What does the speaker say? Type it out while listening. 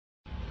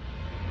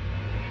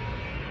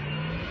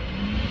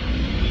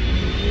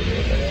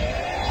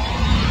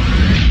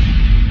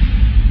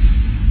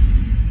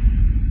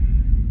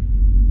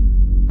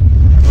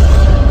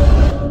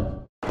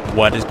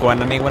What is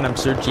going on, everyone? I'm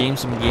Sir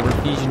James from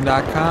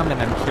Gamerfuzion.com, and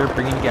I'm here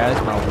bringing you guys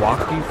my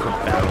walkthrough for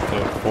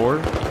Battlefield 4.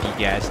 If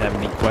you guys have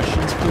any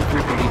questions, feel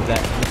free to leave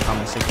that in the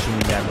comment section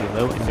down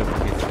below, and don't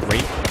forget to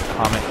rate,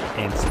 comment,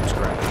 and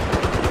subscribe.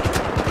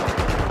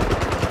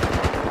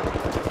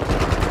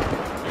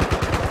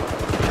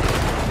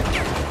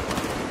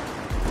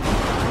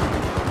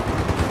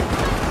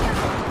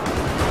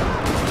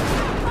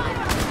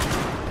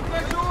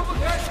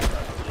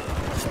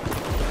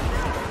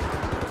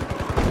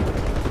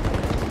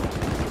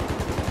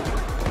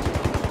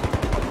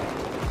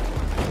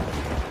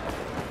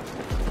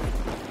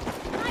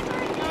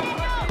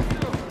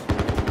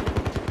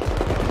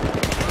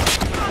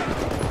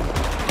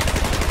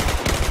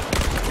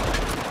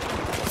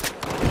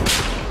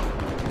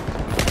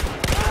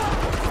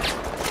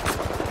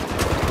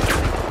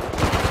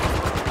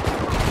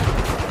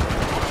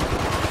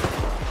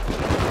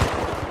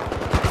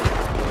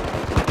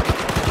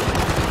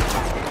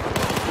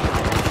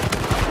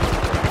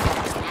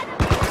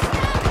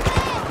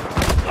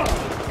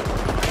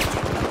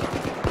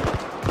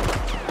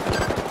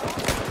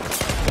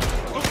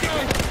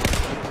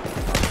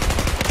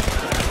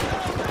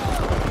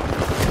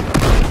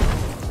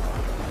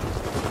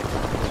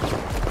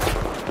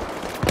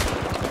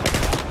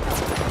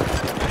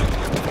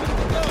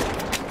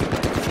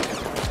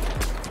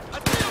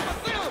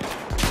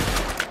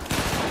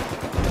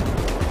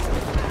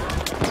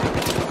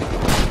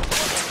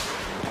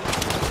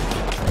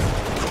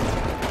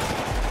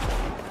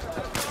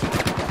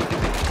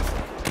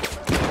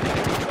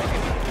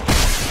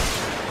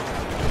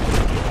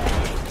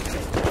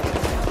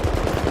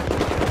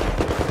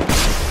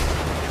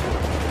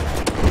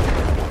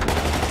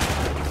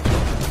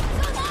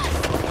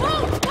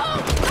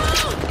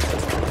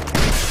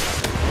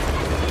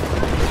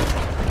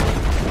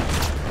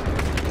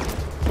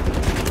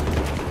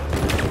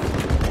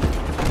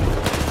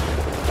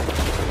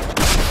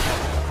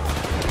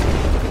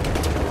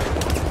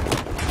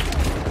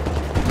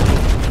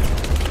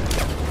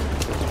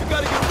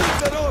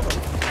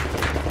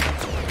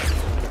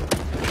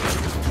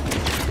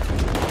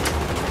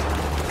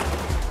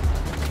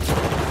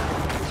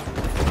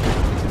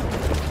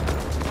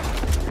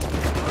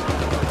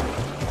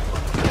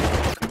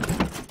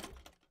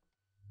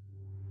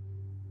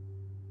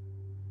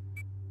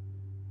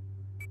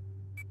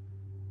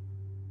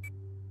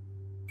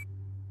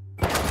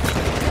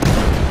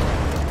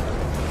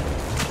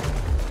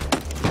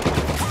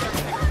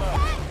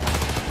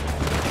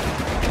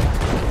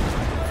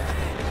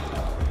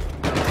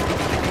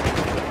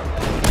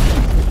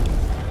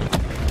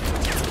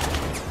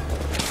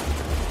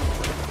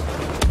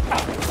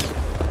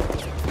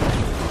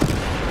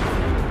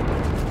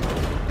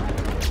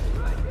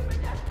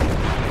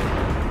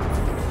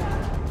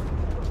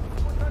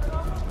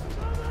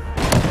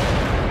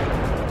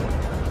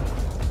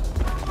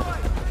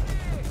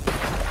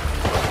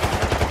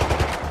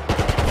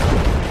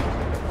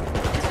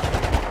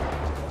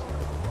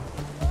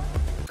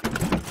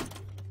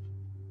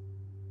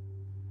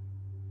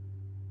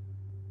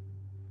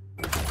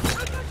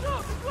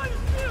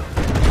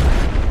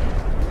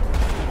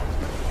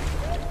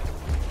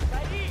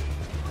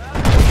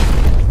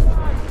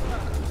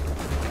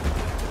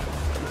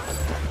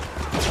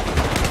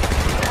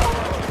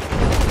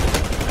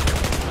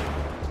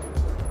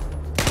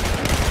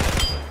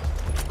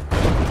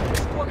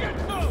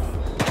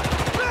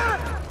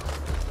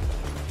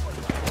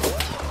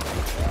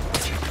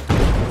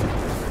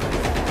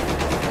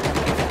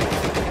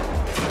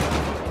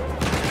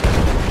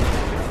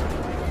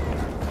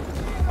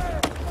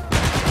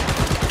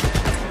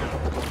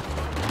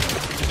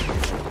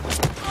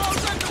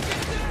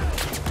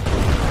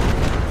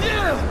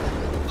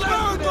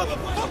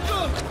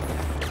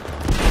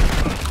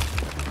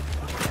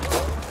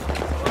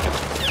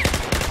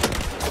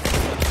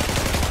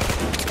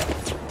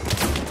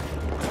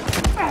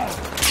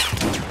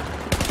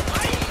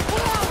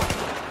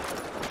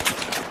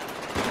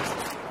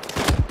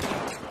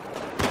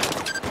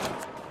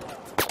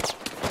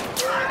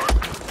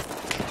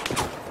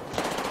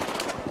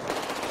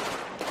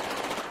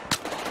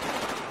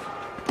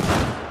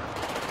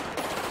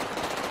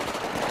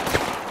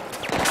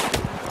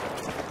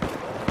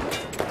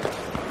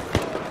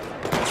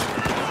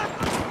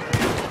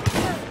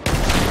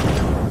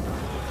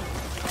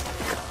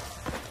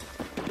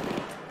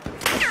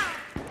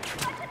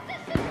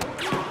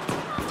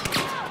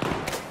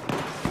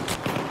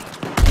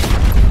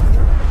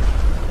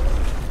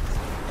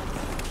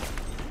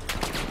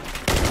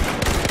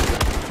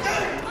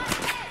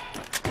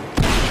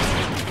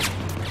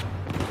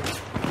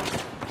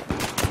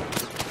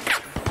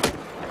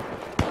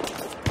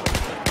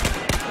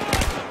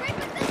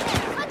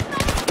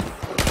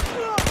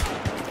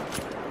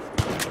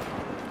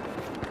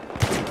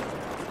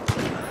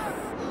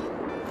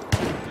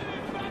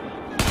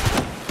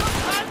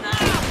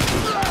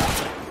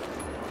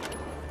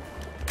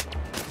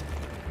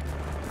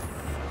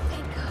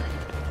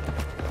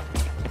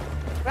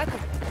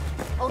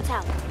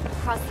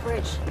 Across the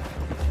bridge.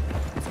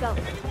 Let's go.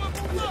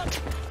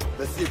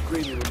 Let's see if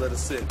Greeny will let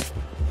us in.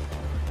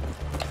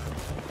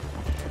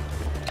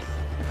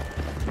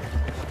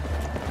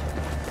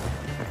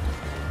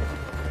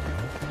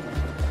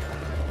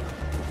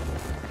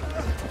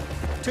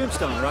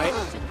 Tombstone, right?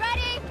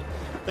 Ready?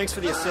 Thanks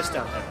for the assist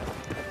out there.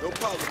 No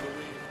problem, Marine.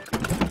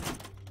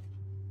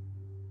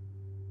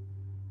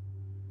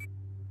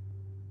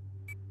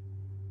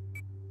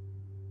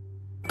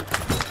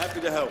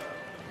 Happy to help.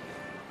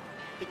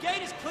 The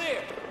gate is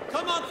clear.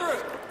 Come on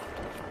through.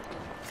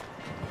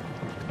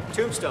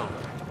 Tombstone,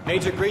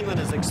 Major Greenland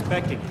is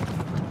expecting you.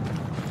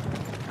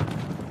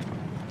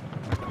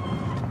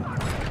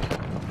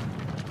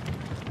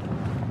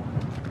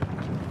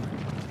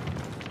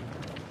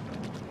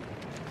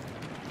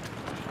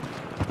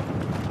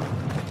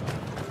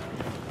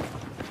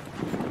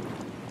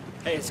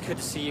 Hey, it's good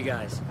to see you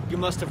guys. You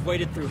must have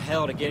waded through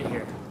hell to get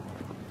here.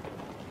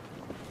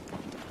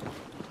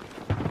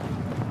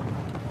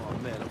 Oh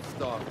man, I'm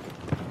starving.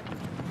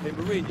 Hey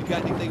Marine, you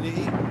got anything to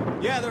eat?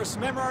 Yeah, there are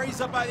some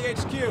MREs up by the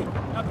HQ.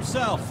 Help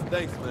yourself.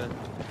 Thanks, man.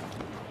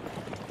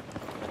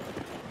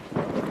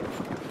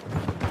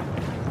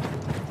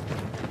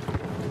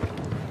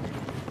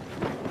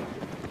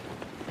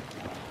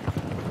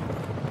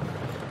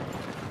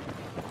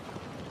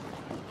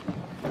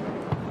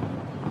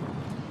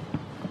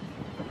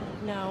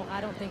 No,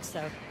 I don't think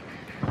so.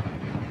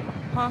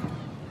 Huh?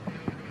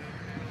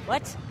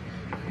 What?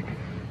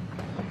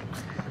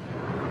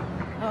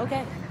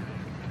 Okay.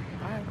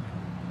 Alright.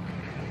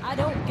 I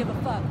don't give a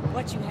fuck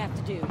what you have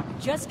to do.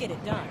 Just get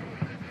it done.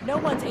 No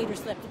one's ate or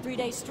slept for 3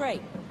 days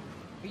straight.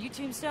 Are you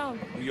Tombstone?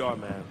 We are,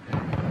 man.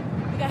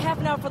 We got half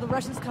an hour before the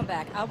Russians come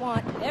back. I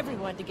want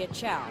everyone to get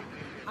chow.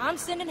 I'm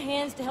sending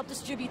hands to help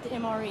distribute the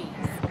MREs.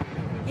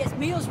 Yes,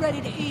 meals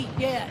ready to eat,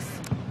 yes.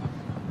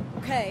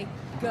 Okay,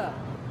 go.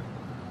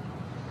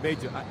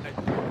 Major,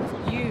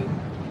 You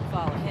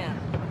follow him.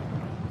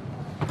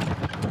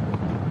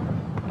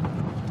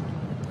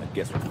 I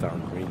guess we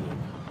found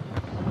Greenland.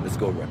 Let's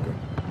go, Wrecker.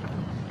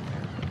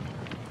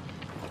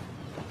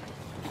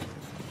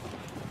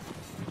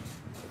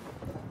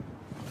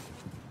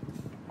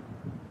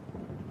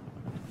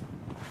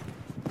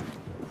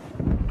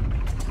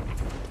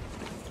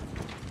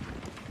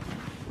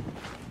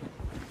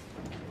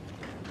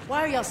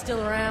 Why are y'all still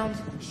around?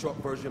 Short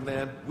version,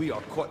 man, we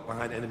are caught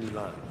behind enemy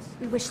lines.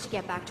 We wish to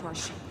get back to our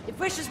ship. If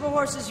wishes were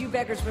horses, you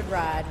beggars would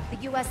ride. The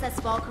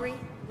USS Valkyrie,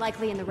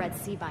 likely in the Red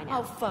Sea by now.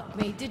 Oh, fuck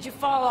me. Did you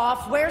fall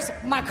off? Where's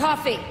my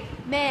coffee?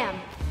 Ma'am,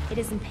 it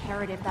is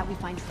imperative that we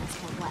find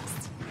transport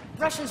west.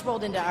 Russians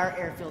rolled into our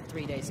airfield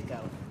 3 days ago.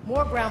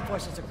 More ground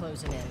forces are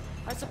closing in.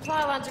 Our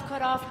supply lines are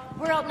cut off.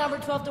 We're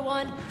outnumbered 12 to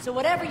 1. So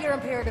whatever your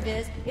imperative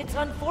is, it's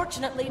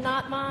unfortunately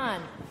not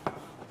mine.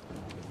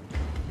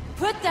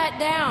 Put that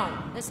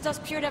down. This stuff's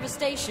pure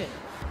devastation.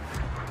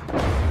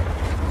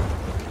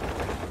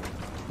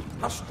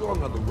 How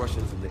strong are the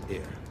Russians in the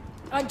air?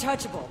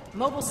 Untouchable.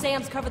 Mobile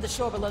SAMs cover the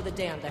shore below the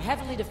dam. They're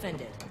heavily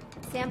defended.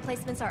 SAM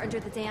placements are under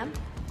the dam,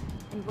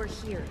 and we're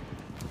here,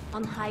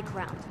 on high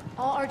ground.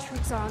 All our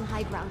troops are on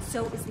high ground,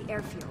 so is the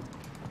airfield.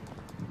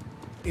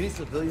 Any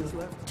civilians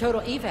left?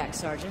 Total evac,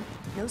 Sergeant.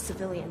 No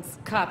civilians.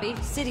 Copy.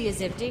 City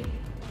is empty.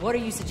 What are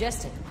you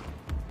suggesting?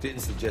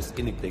 Didn't suggest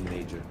anything,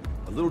 Major.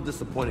 A little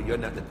disappointed you're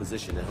not in a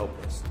position to help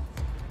us.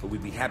 But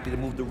we'd be happy to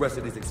move the rest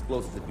of these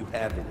explosives if you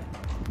have any.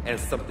 And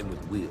something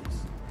with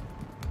wheels.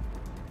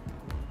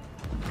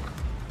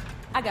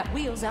 I got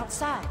wheels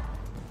outside.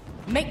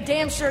 Make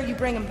damn sure you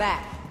bring them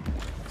back.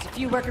 There's a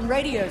few working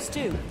radios,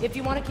 too, if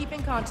you want to keep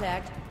in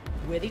contact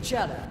with each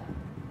other.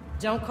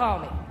 Don't call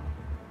me.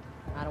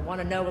 I don't want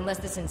to know unless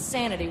this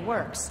insanity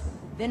works.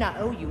 Then I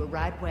owe you a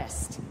ride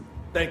west.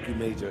 Thank you,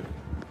 Major.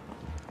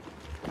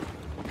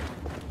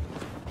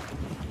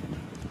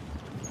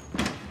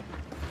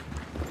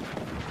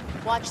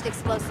 Watch the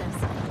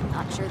explosives.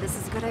 Not sure this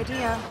is a good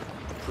idea.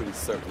 Pretty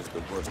certain it's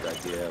the worst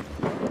idea ever.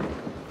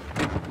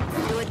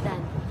 Let's do it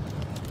then.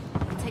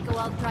 It'll take a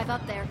while to drive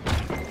up there.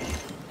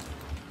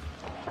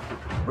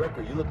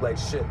 Wrecker, you look like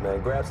shit, man.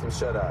 Grab some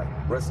shut-eye.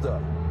 Rest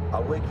up.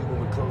 I'll wake you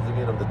when we're closing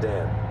in on the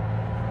dam.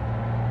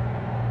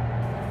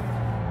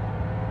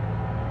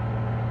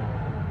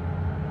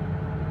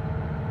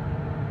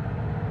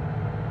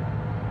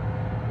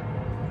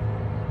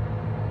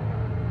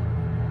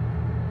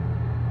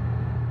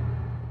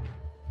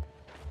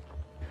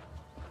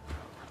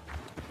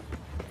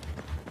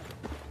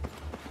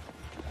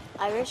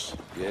 Irish?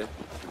 Yeah?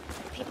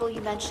 The people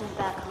you mentioned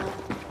back home.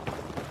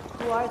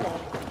 Who are they?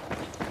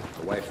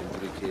 A wife and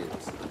 3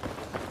 kids.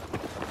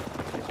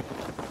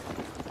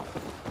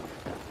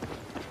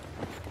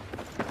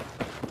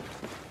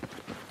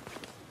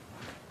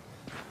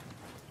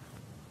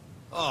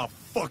 Oh,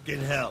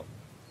 fucking hell.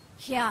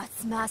 Yeah,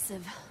 it's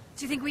massive.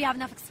 Do you think we have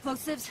enough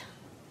explosives?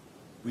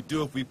 We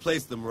do if we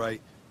place them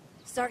right.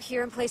 Start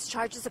here and place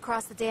charges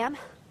across the dam?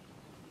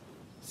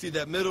 See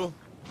that middle?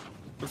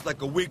 Looks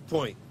like a weak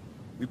point.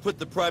 We put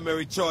the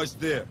primary charge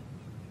there.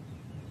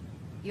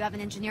 You have an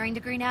engineering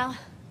degree now?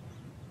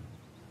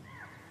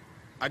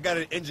 I got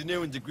an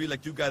engineering degree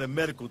like you got a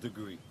medical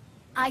degree.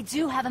 I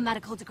do have a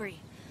medical degree.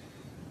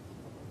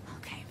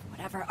 Okay,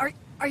 whatever.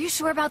 Are you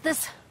sure about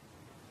this?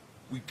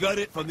 We gut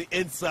it from the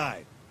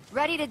inside.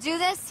 Ready to do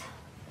this?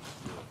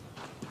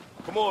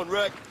 Come on,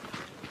 Rec.